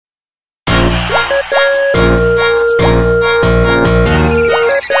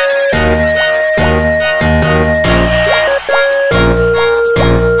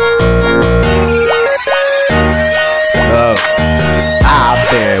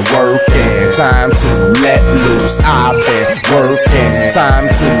time to let loose. I've been working, time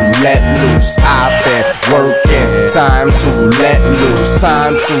to let loose. I've been working, time to let loose.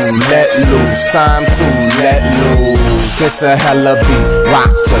 Time to let loose. Time to let loose. It's a hella beat, rock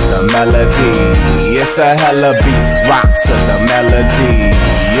to the melody. It's a hella beat, rock to the melody.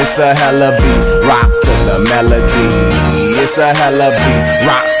 It's a hella beat, rock to the melody. It's a hella beat,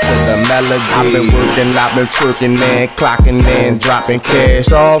 rock to the melody. I've been working, I've been twerking and clocking and dropping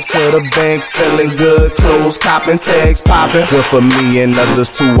cash off to the bank, feeling good, clothes copping, tags popping. Good for me and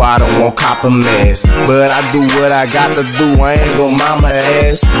others too, I don't want copper mess, but I do what I got to do, I ain't gon' mama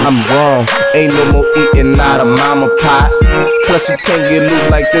ass. I'm grown, ain't no more eating out of mama pot. Plus you can't get loose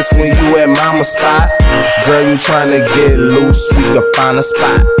like this when you at mama's spot. Girl, you tryna get loose, we can find a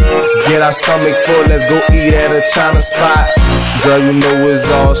spot. Get our stomach full, let's go eat at a China spot. Girl, you know it's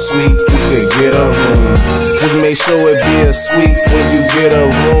all sweet, we could get a room. Just make sure it be a sweet when you get a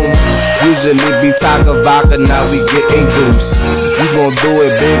room. Usually be taco vodka, now we getting goose. You gon' do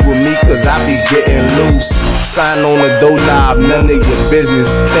it big with me cause I be getting loose. Sign on the dough knob, none of your business.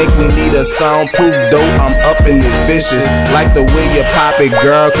 Think we need a soundproof dough, I'm up in this vicious. Like the way you pop it,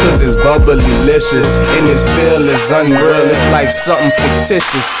 girl, cause it's bubbly-licious. And this feel is unreal, it's like something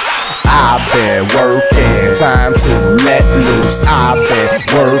fictitious. I've been working, time to let loose. I've been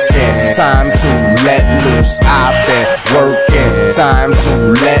working, time to let loose. I've been working, time to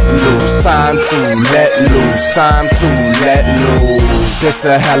let loose. Time to let loose. Time to let loose. It's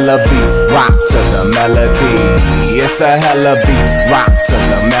a hella beat, rock to the melody. It's a hella beat, rock to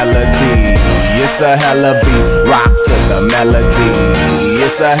the melody. It's a hella beat, rock to the melody.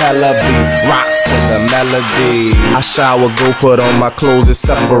 It's a hella beat, rock to the melody. I shower, go put on my clothes, it's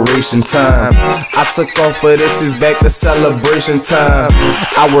separation time. I took off, but this is back to celebration time.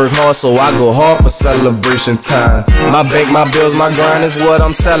 I work hard, so I go hard for celebration time. My bank, my bills, my grind is what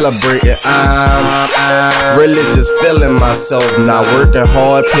I'm celebrating. I'm really just feeling myself now. Working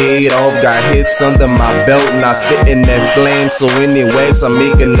hard, paid off, got hits under my belt. Now spitting that flame, so any wax I'm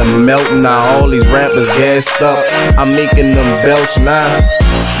making them melt. Now all these rappers gassed up, I'm making them belch now.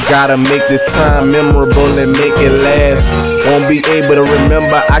 Gotta make this time memorable and make it last. Won't be able to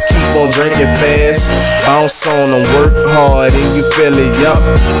remember, I keep on drinking fast. Bounce on and work hard and you feel it, yup.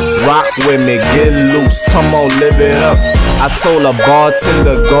 Rock with me, get loose, come on, live it up. I told a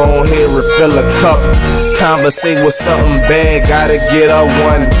bartender, go on here, refill a cup. Conversate with something bad, gotta get her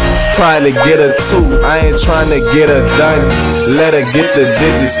one. Probably get her two, I ain't tryna get her done. Let her get the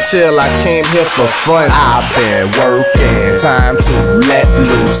digits, chill, I came here for fun. I've been working, time to let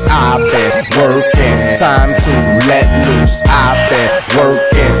loose. I've been working, time to let loose. I've been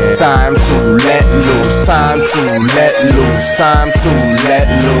working, time to let loose. Time to let loose. Time to let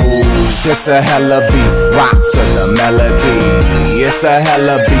loose. It's a hella beat, rock to the melody. It's a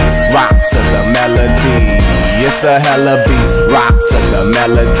hella beat, rock to the melody. It's a hella beat, rock to the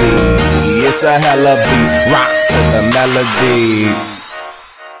melody. It's a hella beat, rock to the melody.